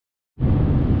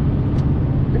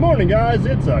Morning, guys.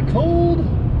 It's a cold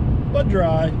but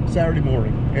dry Saturday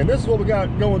morning, and this is what we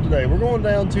got going today. We're going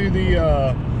down to the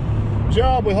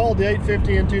job we hauled the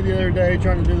 850 into the other day,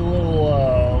 trying to do the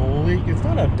little leak. It's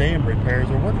not a dam repairs.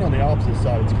 We're working on the opposite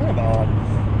side. It's kind of odd,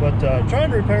 but trying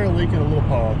to repair a leak in a little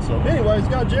pond. So anyways,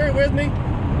 got Jerry with me.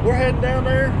 We're heading down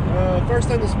there first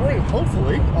thing this morning.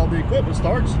 Hopefully all the equipment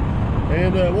starts,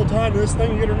 and we'll tie into this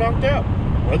thing and get her knocked out.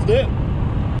 Let's do it.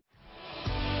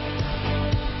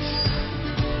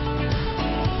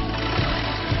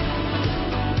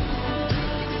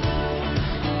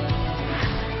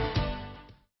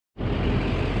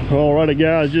 Alrighty,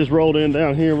 guys, just rolled in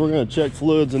down here. We're gonna check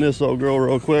fluids in this old girl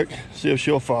real quick, see if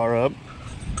she'll fire up.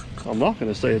 I'm not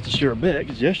gonna say it's a sure bet,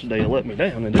 because yesterday it let me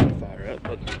down and didn't fire up,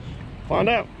 but find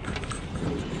out.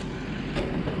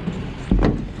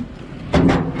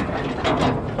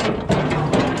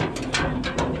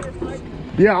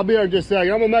 Yeah, I'll be there in just a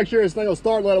second. I'm gonna make sure this thing will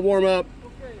start and let it warm up.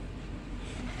 Okay.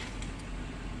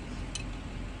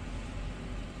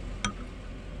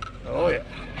 Oh yeah.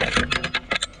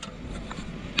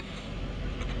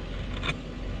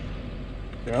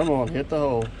 Come on, hit the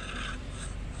hole.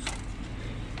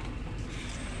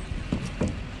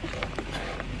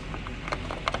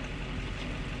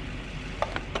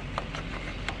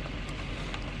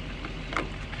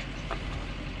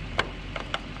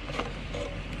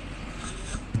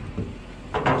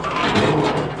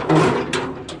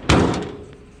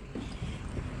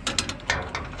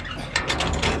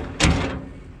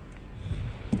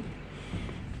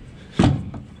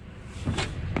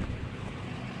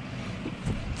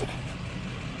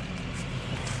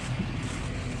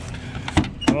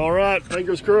 All right,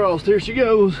 fingers crossed, here she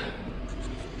goes.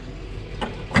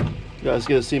 You guys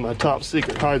get to see my top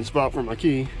secret hiding spot for my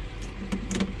key.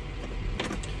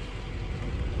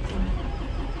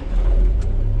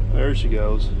 There she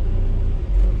goes.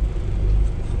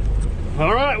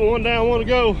 All right, one down, one to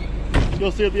go. Let's go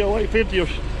see if the old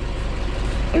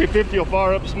 850 will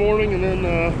fire up this morning, and then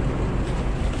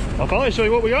I'll finally show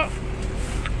you what we got.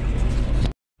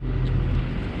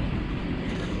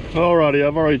 Alrighty,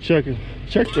 I've already checked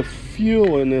the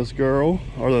fuel in this girl,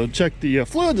 or check the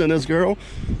fluids in this girl.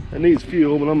 It needs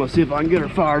fuel, but I'm gonna see if I can get her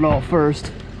fired off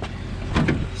first.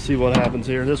 See what happens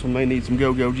here. This one may need some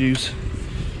go-go juice.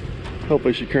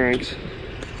 Hopefully she cranks.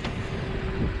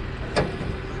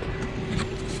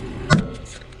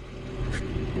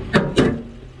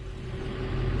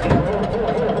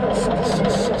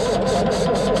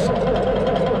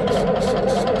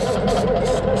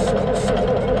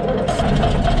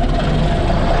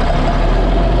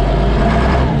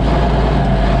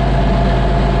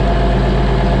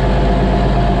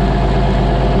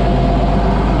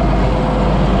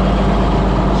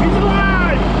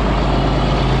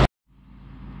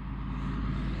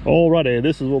 Alrighty,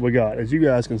 this is what we got. As you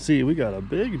guys can see, we got a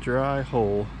big dry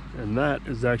hole, and that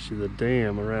is actually the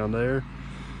dam around there.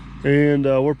 And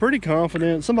we're pretty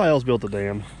confident somebody else built the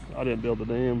dam. I didn't build the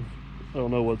dam. I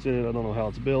don't know what's in it. I don't know how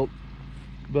it's built.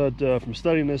 But from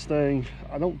studying this thing,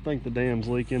 I don't think the dam's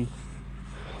leaking.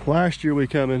 Last year we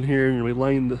come in here and we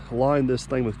lined this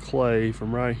thing with clay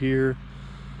from right here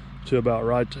to about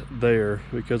right there,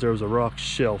 because there was a rock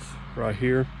shelf right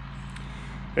here.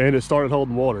 And it started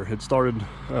holding water. It started,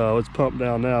 it's pumped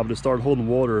down now, but it started holding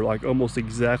water like almost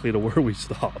exactly to where we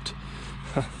stopped.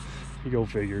 You go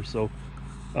figure. So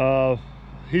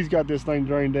he's got this thing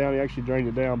drained down. He actually drained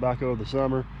it down back over the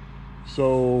summer.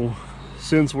 So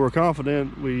since we're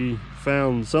confident we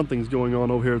found something's going on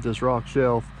over here at this rock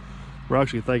shelf, we're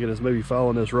actually thinking it's maybe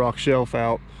following this rock shelf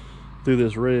out through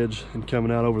this ridge and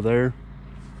coming out over there.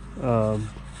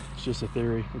 It's just a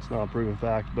theory. It's not a proven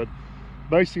fact, but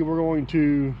basically we're going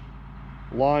to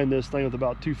line this thing with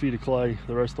about 2 feet of clay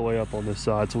the rest of the way up on this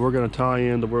side. So we're going to tie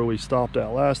in to where we stopped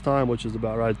at last time, which is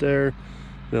about right there,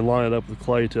 then line it up with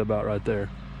clay to about right there.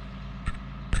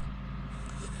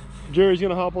 Jerry's going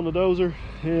to hop on the dozer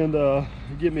and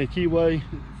get me a keyway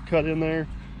cut in there,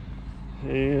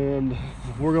 and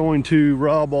we're going to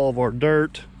rob all of our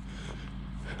dirt.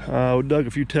 We dug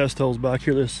a few test holes back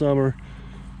here this summer.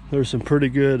 There's some pretty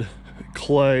good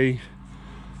clay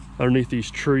underneath these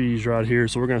trees right here,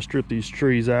 so we're going to strip these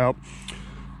trees out,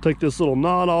 take this little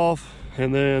knot off,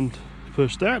 and then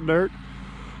push that dirt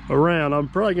around. I'm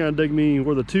probably going to dig me,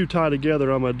 where the two tie together,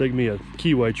 I'm going to dig me a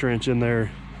keyway trench in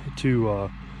there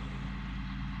to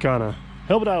kind of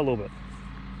help it out a little bit.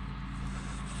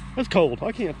 It's cold.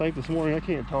 I can't think this morning. I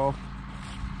can't talk,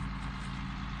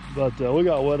 but we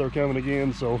got weather coming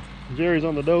again. So Jerry's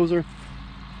on the dozer.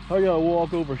 I gotta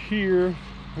walk over here.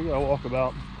 I gotta walk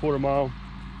about a quarter mile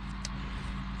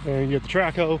and get the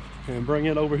track hoe and bring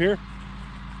it over here,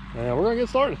 and we're gonna get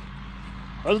started.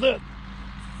 Let's do it.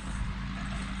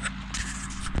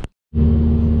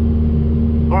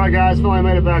 All right, guys, finally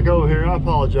made it back over here. I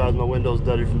apologize, my window's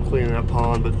dirty from cleaning that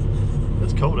pond, but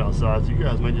it's cold outside, so you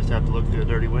guys may just have to look through a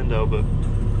dirty window. But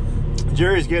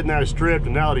Jerry's getting that stripped,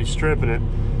 and now that he's stripping it,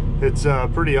 it's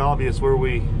pretty obvious where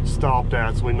we stopped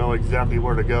at, so we know exactly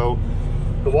where to go.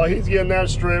 But while he's getting that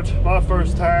stripped, my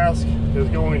first task is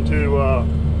going to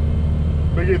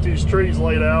get these trees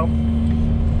laid out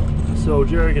so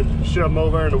Jerry can shove them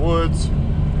over in the woods,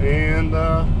 and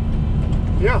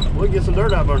yeah, we'll get some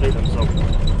dirt out underneath them. So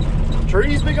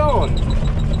trees be gone.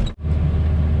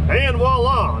 And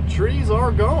voila, trees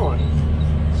are gone.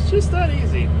 It's just that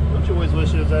easy. Don't you always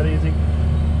wish it was that easy?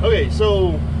 Okay,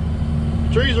 so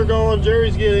trees are gone.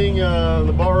 Jerry's getting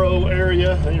the borrow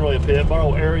area, ain't really a pit,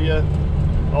 borrow area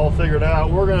all figured out.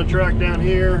 We're gonna track down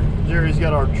here. Jerry's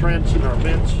got our trench and our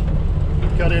bench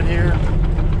cut in here,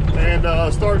 and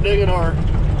start digging our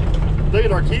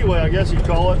keyway, I guess you'd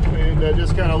call it, and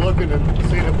just kind of looking and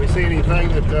seeing if we see anything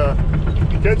that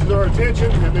catches our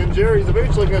attention. And then Jerry's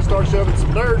eventually gonna start shoving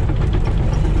some dirt,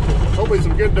 hopefully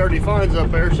some good dirt he finds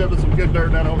up there, shoving some good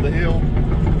dirt down over the hill,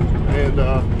 and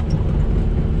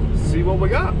see what we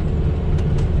got.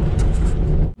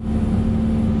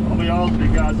 I'll be honest with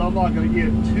you guys, I'm not going to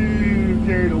get too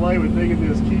carried away with digging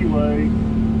this keyway,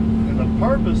 and the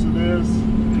purpose of this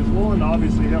is, one,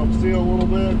 obviously help seal a little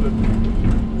bit, but I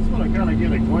just want to kind of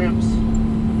get a glimpse,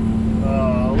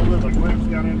 a little bit of a glimpse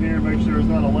down in here, make sure there's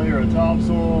not a layer of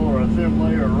topsoil or a thin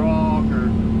layer of rock,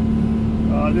 or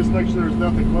just make sure there's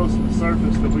nothing close to the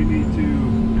surface that we need to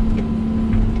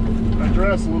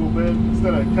address a little bit.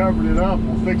 Instead of covering it up,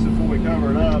 we'll fix it before we cover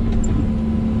it up.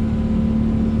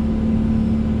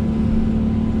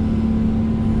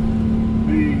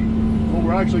 What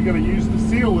we're actually going to use to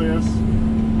seal this is,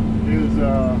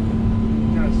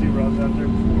 kind of see where I was out there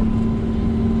before.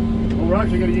 What we're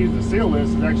actually going to use to seal this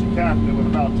is actually capping it with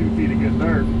about 2 feet of good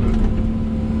dirt. But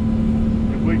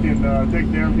if we can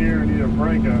dig down here and either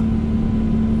break a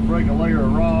layer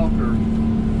of rock, or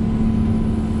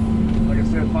like I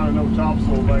said, find an old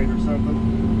topsoil vein or something.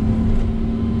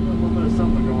 A little bit of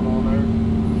something going on there.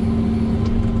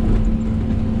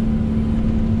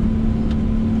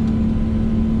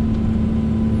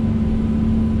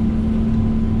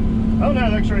 I don't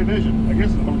have x-ray vision, I guess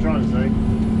is what I'm trying to say.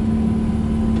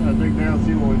 Gotta dig down,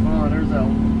 see what we find. There's that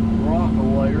rock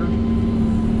layer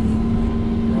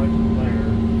right there.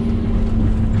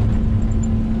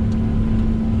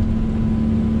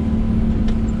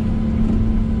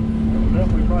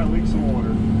 Definitely probably leak some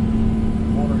water.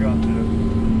 Water got to it.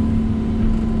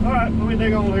 Alright, let me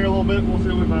dig on here a little bit, we'll see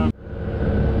what we find.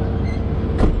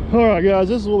 Alright guys,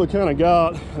 this is what we kind of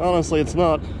got. Honestly, it's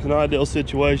not an ideal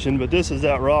situation, but this is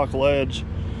that rock ledge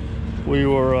we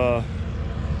were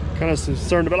kind of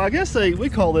concerned about. I guess we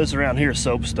call this around here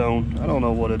soapstone. I don't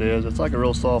know what it is. It's like a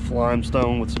real soft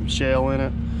limestone with some shell in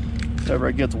it. Whenever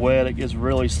it gets wet, it gets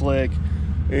really slick,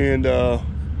 and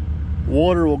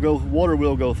water will go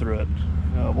through it.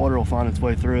 Water will find its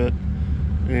way through it,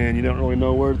 and you don't really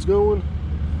know where it's going.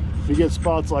 You get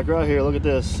spots like right here. Look at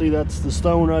this. See, that's the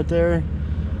stone right there.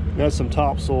 That's some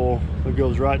topsoil that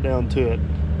goes right down to it.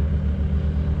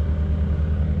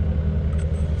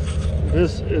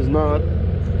 This is not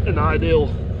an ideal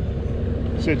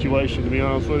situation, to be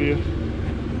honest with you,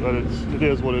 but it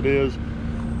is what it is.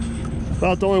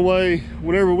 About the only way,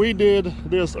 whenever we did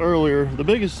this earlier,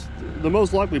 the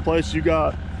most likely place you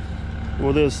got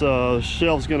where this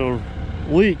shelf's gonna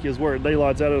leak is where it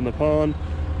daylights out in the pond,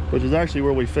 which is actually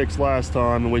where we fixed last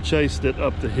time, and we chased it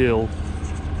up the hill.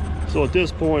 So at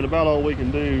this point, about all we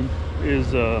can do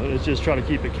is just try to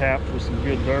keep it capped with some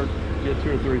good dirt, get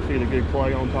 2 or 3 feet of good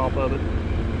clay on top of it,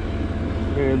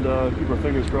 and keep our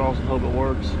fingers crossed and hope it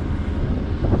works,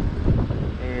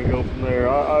 and go from there.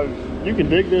 You can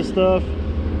dig this stuff,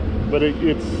 but it's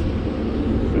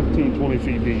 15-20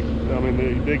 feet deep. I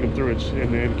mean, digging through it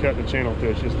and then cutting the channel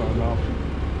through it's just not enough.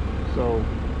 So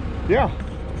yeah,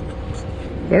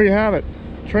 there you have it.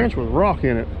 Trench with rock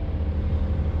in it.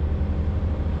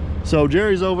 So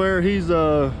Jerry's over there, he's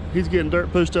getting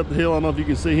dirt pushed up the hill. I don't know if you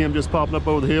can see him just popping up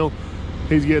over the hill.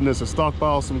 He's getting us a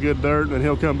stockpile, some good dirt, and then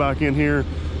he'll come back in here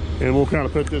and we'll kind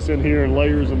of put this in here in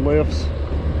layers and lifts.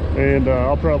 And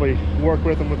I'll probably work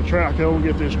with him with the track hoe and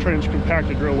get this trench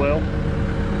compacted real well.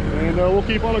 And we'll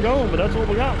keep on it going, but that's what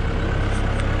we got.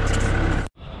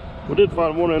 We did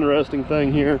find one interesting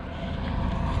thing here.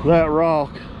 That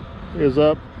rock is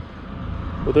up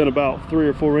within about 3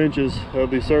 or 4 inches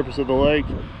of the surface of the lake,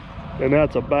 and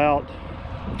that's about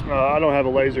I don't have a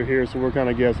laser here, so we're kind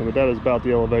of guessing, but that is about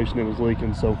the elevation it was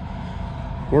leaking. So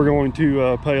we're going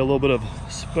to pay a little bit of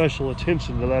special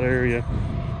attention to that area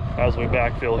as we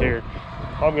backfill here.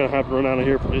 I'm gonna have to run out of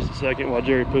here for just a second while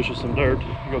Jerry pushes some dirt.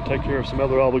 Go take care of some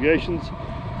other obligations,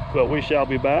 but we shall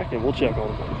be back and we'll check on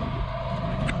them.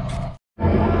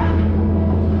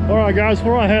 All right, guys,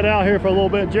 before I head out here for a little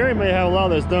bit, Jerry may have a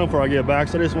lot of this done before I get back,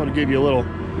 so I just want to give you a little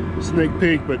sneak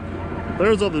peek. But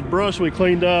there's all the brush we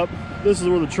cleaned up. This is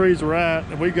where the trees were at,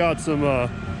 and we got some,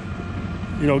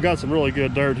 you know, got some really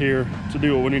good dirt here to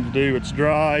do what we need to do. It's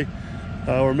dry.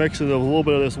 We're mixing a little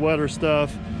bit of this wetter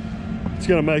stuff. It's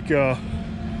gonna make yeah.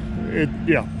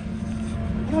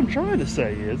 What I'm trying to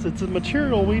say is it's a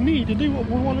material we need to do what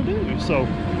we want to do. So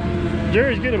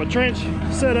Jerry's getting a trench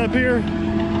set up here.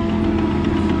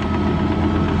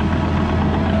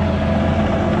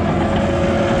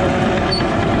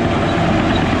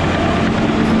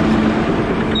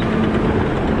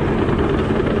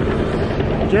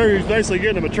 Jerry's basically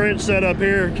getting him a trench set up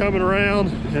here, coming around,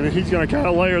 and he's going to kind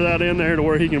of layer that in there to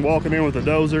where he can walk it in with a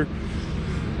dozer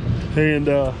and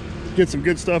get some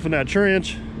good stuff in that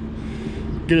trench,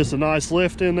 get us a nice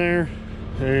lift in there,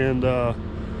 and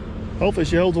hopefully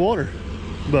she holds water.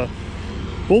 But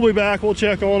we'll be back, we'll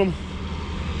check on them.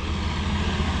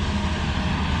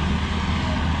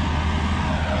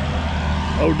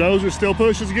 Oh, dozer still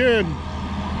pushes good.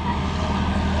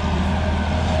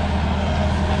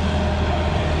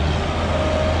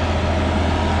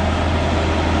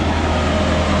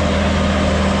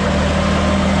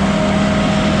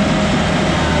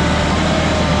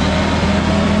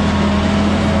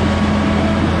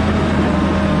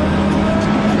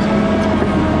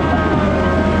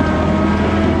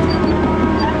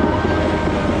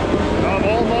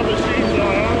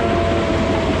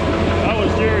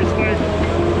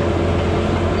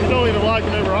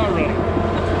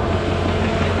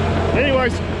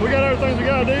 Anyways, we got other things we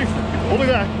gotta do. We'll be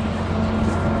back.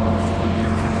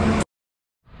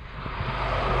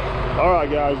 All right,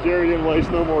 guys, Jerry didn't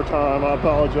waste no more time. I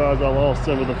apologize, I lost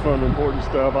some of the fun, important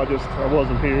stuff. I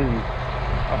wasn't here, and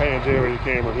I handed Jerry the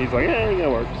camera. He's like, yeah, it ain't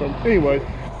gonna work. So anyway,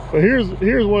 but here's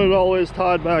what it all is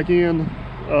tied back in.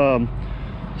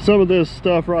 Some of this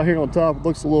stuff right here on top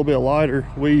looks a little bit lighter.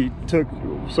 We took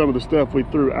some of the stuff we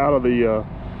threw out of the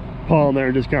pond there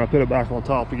and just kind of put it back on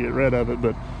top to get rid of it.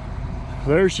 But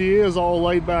there she is, all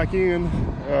laid back in.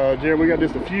 Jerry, we got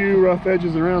just a few rough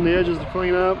edges around the edges to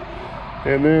clean up,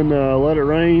 and then let it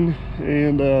rain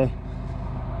and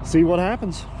see what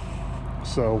happens.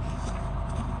 So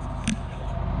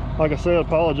like I said,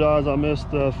 apologize, I missed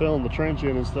filling the trench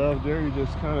in and stuff. Jerry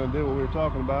just kind of did what we were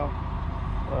talking about,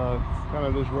 kind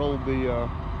of just rolled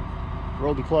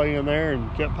the clay in there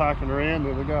and kept packing her in.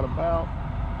 And we got about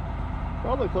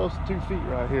probably close to 2 feet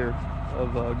right here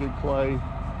of good clay,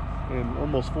 and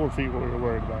almost 4 feet when we were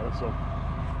worried about it. So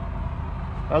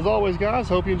as always, guys,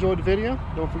 hope you enjoyed the video.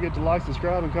 Don't forget to like,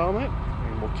 subscribe, and comment,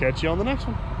 and we'll catch you on the next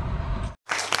one.